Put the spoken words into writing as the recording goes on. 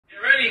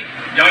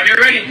Y'all get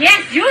ready?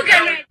 Yes, you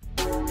get ready.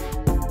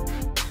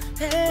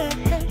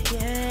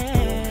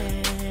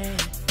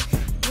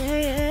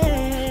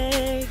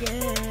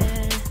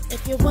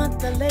 If you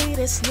want the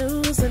latest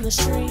news in the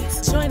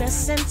streets, join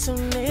us and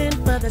tune in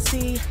for the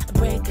tea.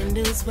 Breaking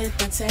news with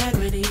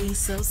integrity.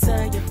 So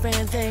tell your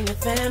friends and your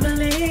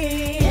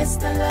family. It's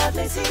the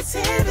Lovelyti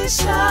TV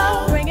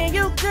show, bringing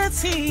you good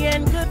tea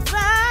and good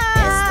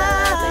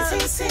vibes.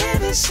 It's the Lovelyti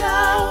TV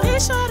show. Be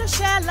sure to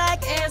share,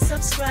 like, and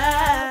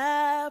subscribe.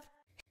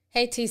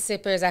 Hey tea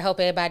sippers, I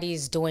hope everybody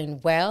is doing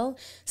well.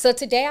 So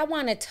today I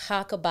want to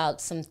talk about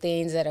some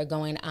things that are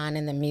going on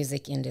in the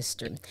music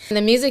industry. In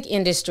the music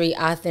industry,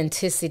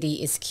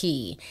 authenticity is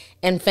key,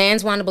 and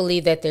fans want to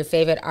believe that their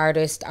favorite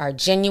artists are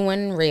genuine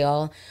and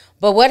real.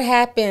 But what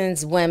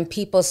happens when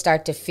people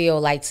start to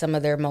feel like some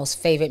of their most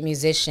favorite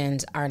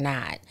musicians are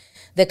not?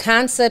 The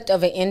concept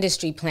of an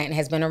industry plant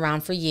has been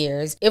around for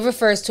years. It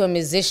refers to a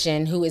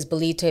musician who is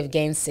believed to have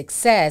gained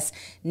success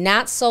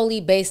not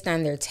solely based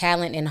on their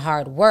talent and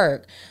hard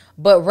work,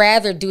 but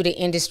rather due to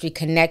industry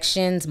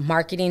connections,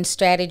 marketing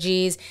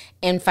strategies,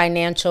 and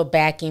financial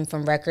backing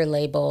from record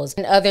labels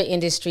and other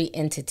industry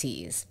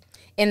entities.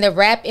 In the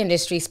rap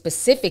industry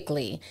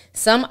specifically,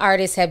 some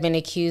artists have been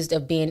accused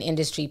of being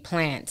industry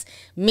plants,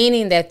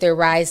 meaning that their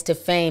rise to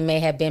fame may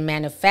have been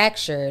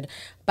manufactured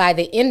by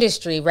the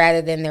industry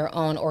rather than their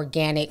own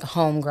organic,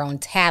 homegrown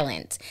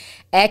talent.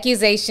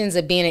 Accusations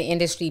of being an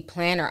industry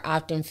plant are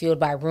often fueled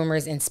by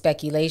rumors and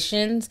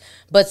speculations,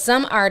 but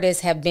some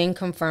artists have been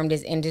confirmed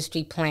as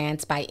industry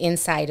plants by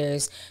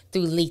insiders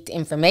through leaked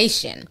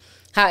information.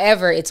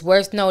 However, it's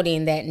worth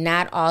noting that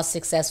not all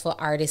successful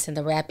artists in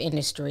the rap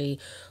industry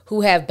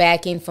who have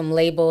backing from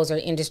labels or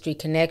industry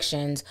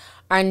connections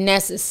are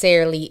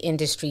necessarily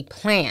industry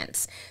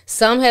plants.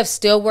 Some have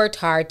still worked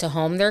hard to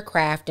hone their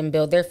craft and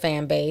build their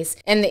fan base,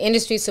 and the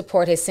industry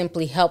support has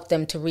simply helped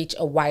them to reach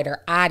a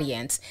wider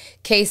audience.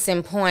 Case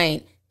in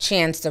point,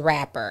 Chance the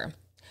Rapper.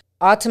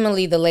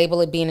 Ultimately, the label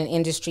of being an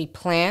industry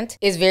plant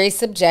is very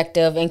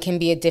subjective and can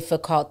be a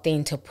difficult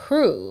thing to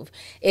prove.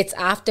 It's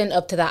often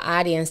up to the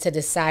audience to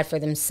decide for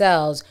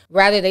themselves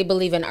whether they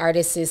believe an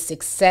artist's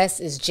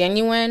success is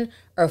genuine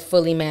or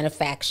fully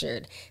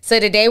manufactured. So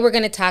today we're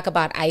going to talk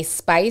about Ice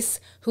Spice,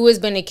 who has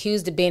been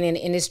accused of being an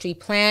industry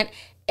plant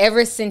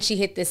ever since she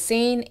hit the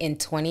scene in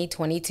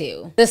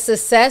 2022. The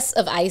success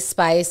of Ice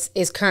Spice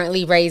is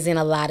currently raising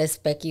a lot of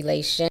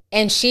speculation,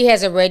 and she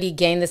has already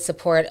gained the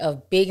support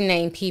of big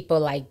name people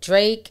like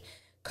Drake,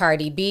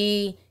 Cardi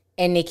B,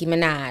 and Nicki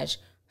Minaj.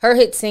 Her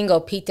hit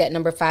single peaked at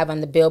number 5 on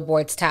the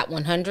Billboard's Top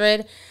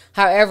 100.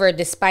 However,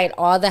 despite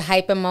all the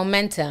hype and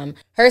momentum,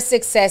 her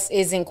success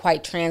isn't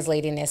quite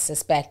translating as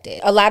suspected.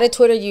 A lot of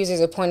Twitter users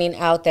are pointing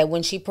out that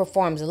when she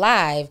performs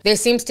live, there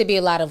seems to be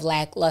a lot of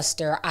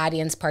lackluster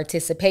audience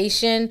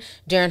participation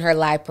during her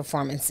live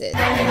performances.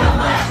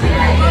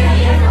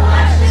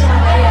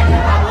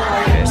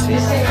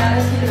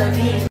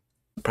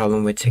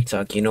 Problem with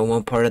TikTok, you know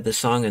one part of the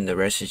song and the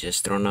rest is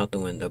just thrown out the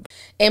window.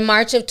 In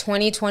March of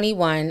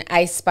 2021,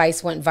 Ice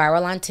Spice went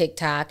viral on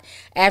TikTok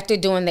after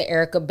doing the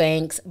Erica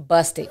Banks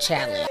Busted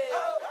Challenge.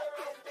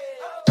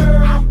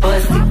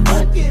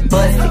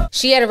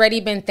 She had already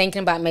been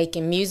thinking about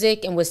making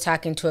music and was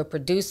talking to a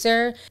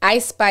producer.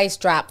 Ice Spice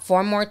dropped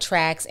 4 more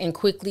tracks and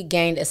quickly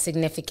gained a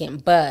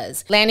significant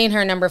buzz, landing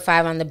her number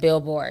 5 on the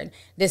Billboard.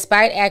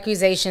 Despite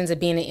accusations of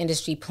being an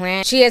industry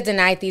plant, she has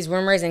denied these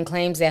rumors and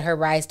claims that her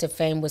rise to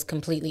fame was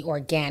completely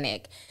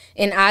organic.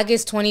 In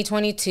August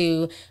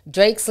 2022,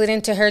 Drake slid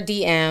into her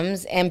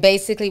DMs and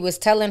basically was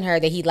telling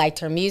her that he liked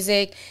her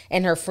music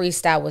and her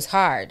freestyle was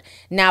hard.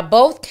 Now,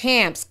 both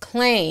camps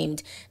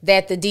claimed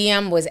that the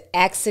DM was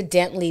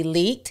accidentally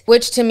leaked,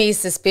 which to me is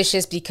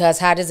suspicious because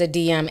how does a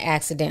DM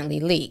accidentally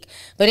leak?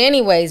 But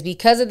anyways,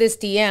 because of this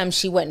DM,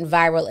 she went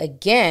viral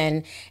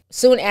again.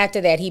 Soon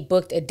after that, he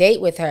booked a date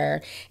with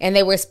her and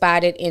they were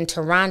spotted in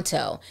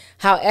Toronto.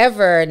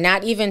 However,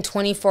 not even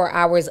 24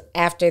 hours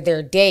after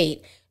their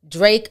date,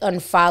 Drake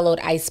unfollowed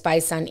Ice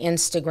Spice on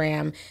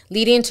Instagram,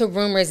 leading to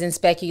rumors and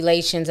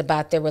speculations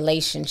about their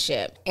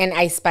relationship and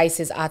Ice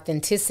Spice's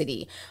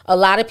authenticity. A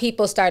lot of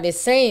people started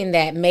saying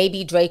that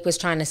maybe Drake was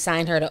trying to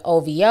sign her to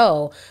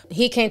OVO.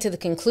 He came to the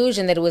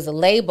conclusion that it was a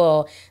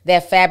label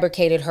that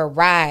fabricated her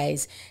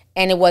rise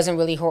and it wasn't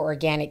really her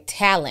organic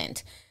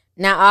talent.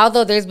 Now,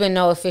 although there's been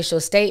no official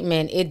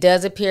statement, it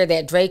does appear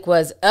that Drake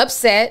was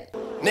upset.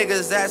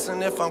 Niggas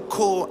asking if I'm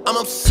cool, I'm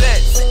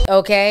upset.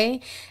 Okay?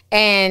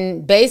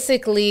 And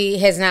basically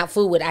has not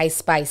fooled with Ice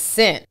Spice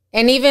since.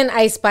 And even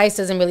Ice Spice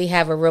doesn't really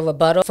have a real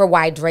rebuttal for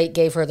why Drake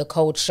gave her the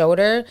cold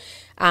shoulder.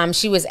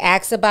 She was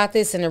asked about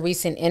this in a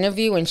recent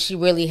interview and she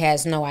really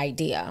has no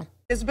idea.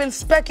 It's been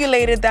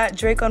speculated that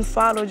Drake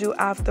unfollowed you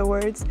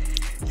afterwards.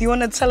 Do you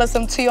want to tell us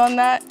some tea on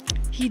that?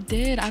 He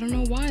did. I don't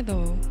know why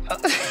though.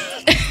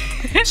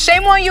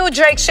 Shame on you,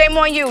 Drake. Shame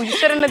on you. You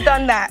shouldn't have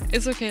done that.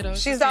 It's okay though.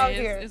 She's out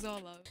here. It's all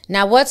love.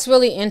 Now, what's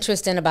really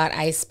interesting about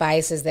Ice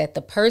Spice is that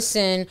the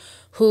person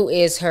who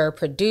is her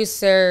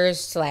producer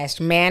slash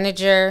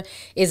manager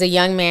is a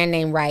young man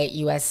named Riot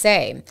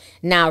USA.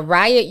 Now,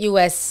 Riot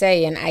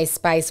USA and Ice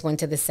Spice went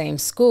to the same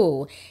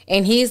school,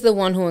 and he's the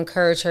one who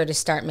encouraged her to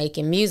start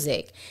making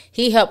music.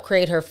 He helped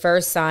create her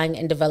first song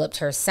and developed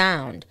her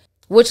sound,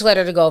 which led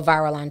her to go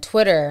viral on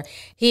Twitter.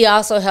 He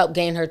also helped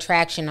gain her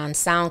traction on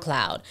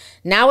SoundCloud.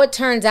 Now it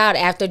turns out,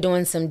 after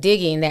doing some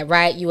digging, that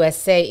Riot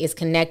USA is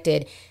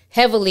connected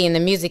heavily in the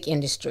music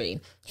industry.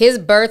 His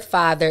birth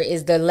father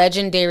is the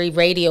legendary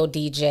radio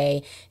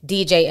DJ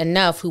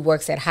Enough, who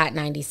works at Hot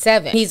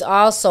 97. He's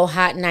also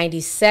Hot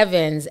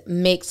 97's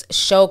mix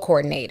show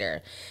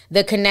coordinator.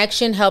 The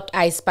connection helped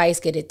Ice Spice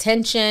get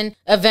attention,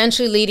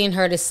 eventually leading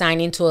her to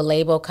signing to a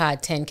label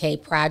called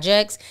 10K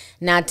Projects.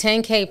 Now,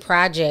 10K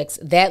Projects,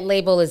 that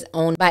label is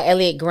owned by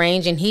Elliot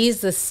Grange, and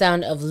he's the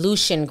son of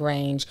Lucian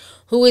Grange,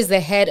 who is the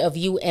head of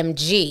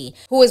UMG,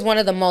 who is one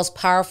of the most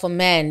powerful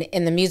men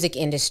in the music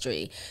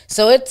industry.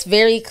 So it's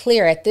very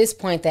clear at this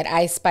point that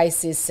Ice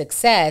Spice's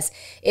success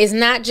is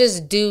not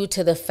just due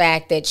to the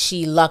fact that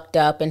she lucked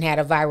up and had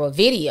a viral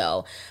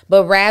video,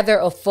 but rather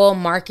a full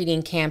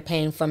marketing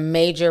campaign from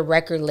major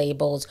record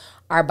labels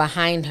are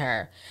behind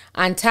her.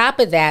 On top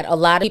of that, a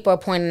lot of people are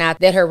pointing out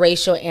that her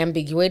racial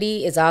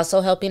ambiguity is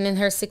also helping in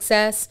her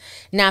success.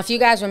 Now, if you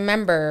guys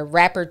remember,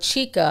 rapper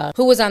Chica,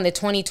 who was on the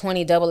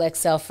 2020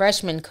 XXL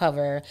freshman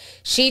cover,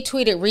 she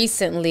tweeted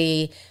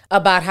recently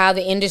about how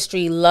the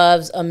industry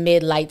loves a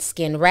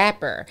mid-light-skinned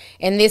rapper.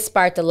 And this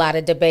sparked a lot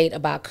of debate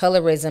about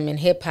colorism in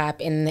hip-hop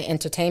and the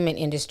entertainment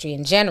industry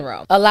in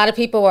general. A lot of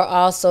people were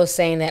also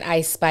saying that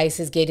Ice Spice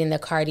is getting the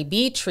Cardi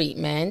B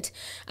treatment,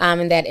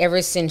 and that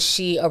ever since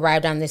she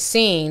arrived on the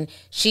scene,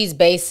 she's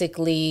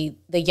basically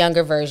the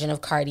younger version of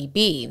Cardi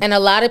B. And a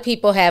lot of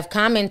people have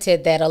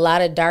commented that a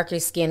lot of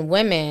darker-skinned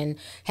women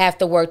have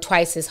to work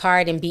twice as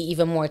hard and be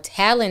even more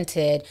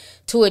talented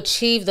to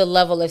achieve the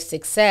level of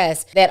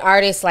success that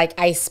artists like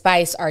Ice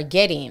Spice are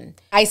getting.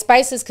 Ice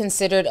Spice is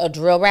considered a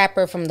drill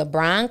rapper from the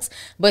Bronx,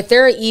 but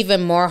there are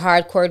even more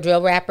hardcore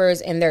drill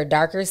rappers and they're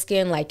darker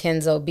skin, like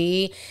Kenzo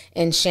B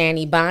and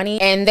Shani Bonnie,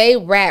 and they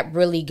rap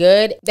really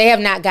good. They have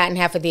not gotten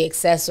half of the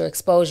access or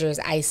exposure as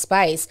Ice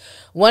Spice.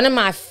 One of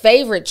my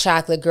favorite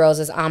chocolate girls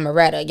is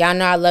Amaretta. Y'all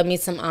know I love me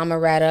some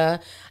Amaretta.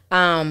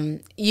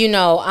 You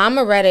know,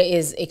 Amaretta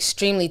is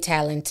extremely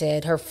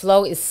talented. Her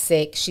flow is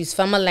sick. She's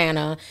from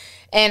Atlanta.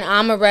 And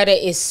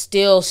Amaretta is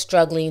still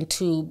struggling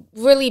to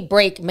really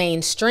break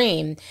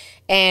mainstream.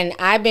 And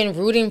I've been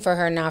rooting for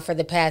her now for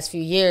the past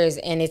few years.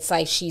 And it's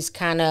like she's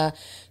kind of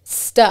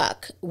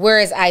stuck.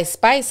 Whereas Ice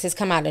Spice has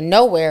come out of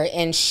nowhere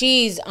and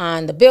she's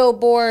on the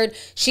Billboard.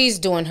 She's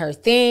doing her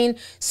thing.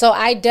 So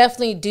I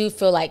definitely do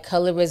feel like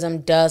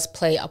colorism does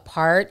play a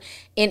part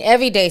in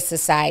everyday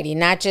society,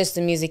 not just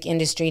the music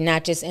industry,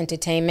 not just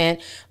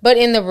entertainment, but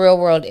in the real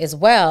world as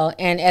well.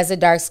 And as a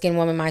dark-skinned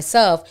woman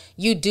myself,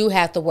 you do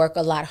have to work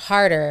a lot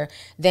harder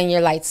than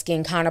your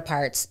light-skinned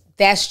counterparts.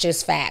 That's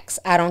just facts.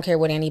 I don't care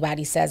what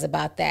anybody says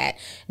about that.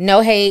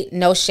 No hate,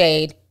 no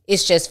shade.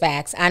 It's just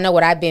facts. I know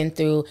what I've been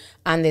through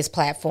on this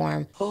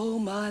platform. All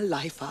my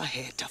life I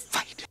had to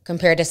fight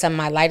compared to some of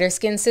my lighter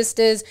skinned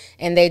sisters,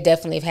 and they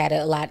definitely have had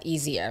it a lot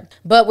easier.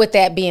 But with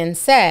that being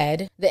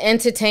said, the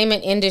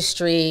entertainment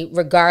industry,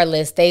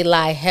 regardless, they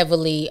lie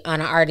heavily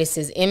on an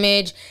artist's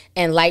image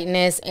and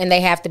likeness, and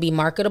they have to be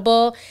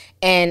marketable.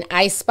 And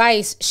Ice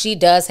Spice, she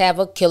does have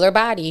a killer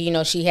body. You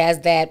know, she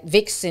has that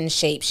vixen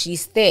shape.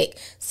 She's thick,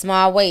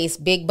 small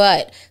waist, big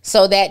butt.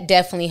 So that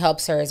definitely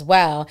helps her as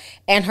well.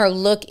 And her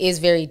look is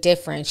very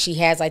different. She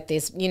has like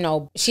this, you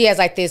know, she has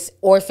like this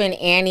Orphan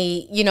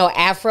Annie, you know,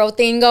 afro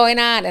thing going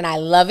on, and I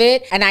love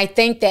it. And I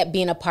think that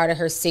being a part of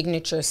her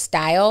signature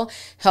style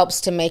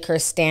helps to make her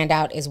stand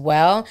out as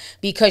well,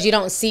 because you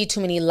don't see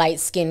too many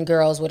light-skinned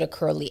girls with a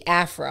curly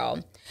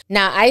afro.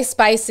 Now, Ice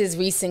Spice's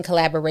recent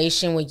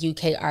collaboration with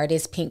UK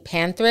artist Pink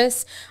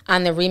Panthers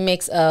on the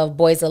remix of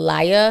Boys a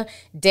Liar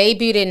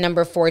debuted at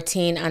number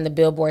 14 on the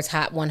Billboard's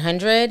Hot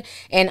 100,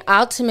 and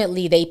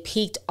ultimately they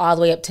peaked all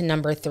the way up to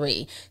number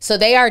 3. So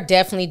they are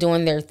definitely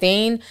doing their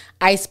thing.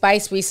 Ice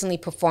Spice recently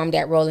performed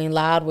at Rolling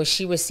Loud, where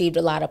she received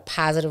a lot of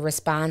positive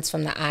response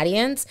from the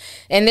audience.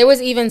 And there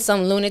was even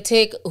some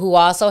lunatic who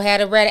also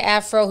had a red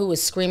afro who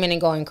was screaming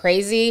and going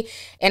crazy.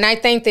 And I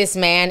think this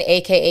man,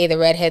 aka the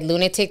redhead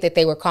lunatic that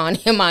they were calling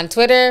him on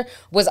Twitter,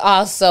 was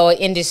also an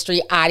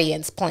industry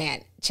audience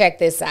plant. Check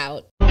this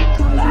out.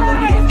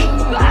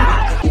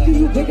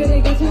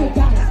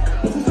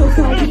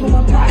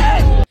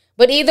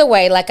 But either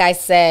way, like I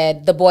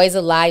said, The Boys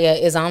a Liar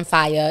is on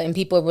fire and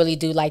people really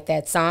do like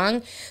that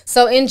song.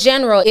 So in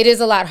general, it is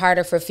a lot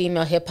harder for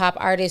female hip hop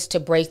artists to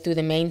break through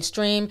the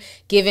mainstream,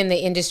 given the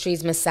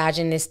industry's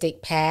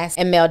misogynistic past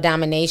and male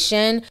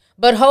domination.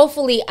 But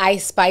hopefully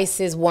Ice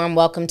Spice's warm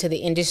welcome to the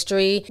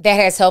industry that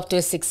has helped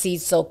her succeed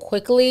so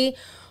quickly,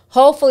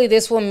 Hopefully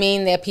this will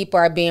mean that people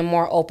are being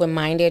more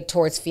open-minded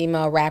towards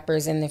female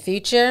rappers in the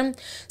future.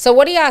 So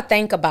what do y'all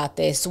think about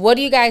this? What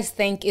do you guys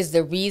think is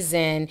the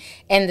reason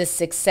and the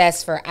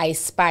success for Ice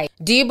Spice?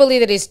 Do you believe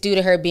that it's due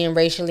to her being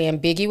racially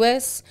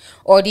ambiguous?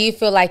 Or do you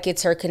feel like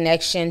it's her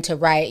connection to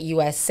Riot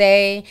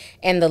USA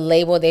and the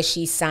label that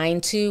she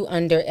signed to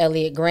under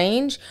Elliot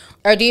Grange?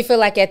 Or do you feel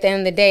like at the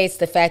end of the day, it's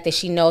the fact that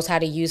she knows how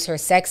to use her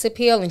sex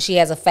appeal and she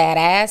has a fat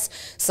ass?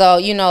 So,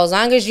 you know, as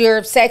long as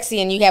you're sexy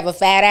and you have a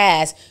fat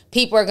ass,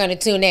 people are going to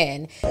tune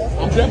in.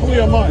 I'm definitely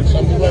a munch.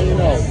 I'm just letting you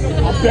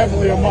know. I'm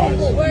definitely a munch.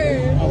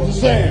 I'm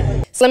just saying.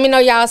 So let me know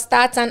y'all's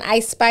thoughts on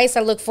Ice Spice.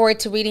 I look forward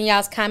to reading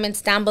y'all's comments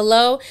down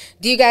below.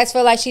 Do you guys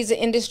feel like she's an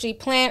industry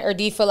plant, or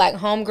do you feel like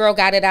homegirl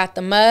got it out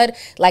the mud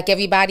like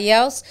everybody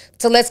else?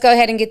 So let's go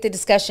ahead and get the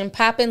discussion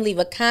popping. Leave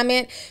a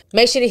comment.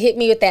 Make sure to hit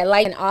me with that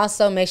like, and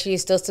also make sure you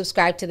still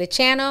subscribe to the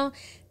channel.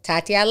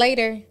 Talk to y'all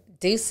later.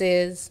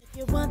 Deuces. If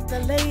you want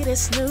the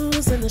latest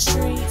news in the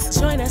streets,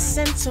 join us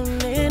and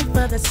tune in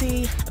for the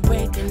tea.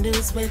 Breaking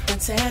news with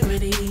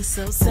integrity.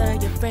 So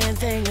tell your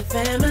friends and your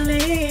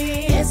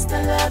family. It's the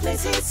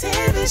Lovelyti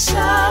TV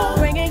show,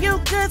 bringing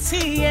you good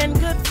tea and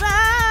good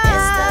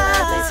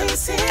vibes.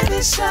 It's the Lovelyti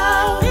TV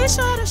show. Be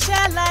sure to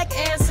share, like,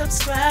 and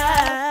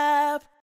subscribe.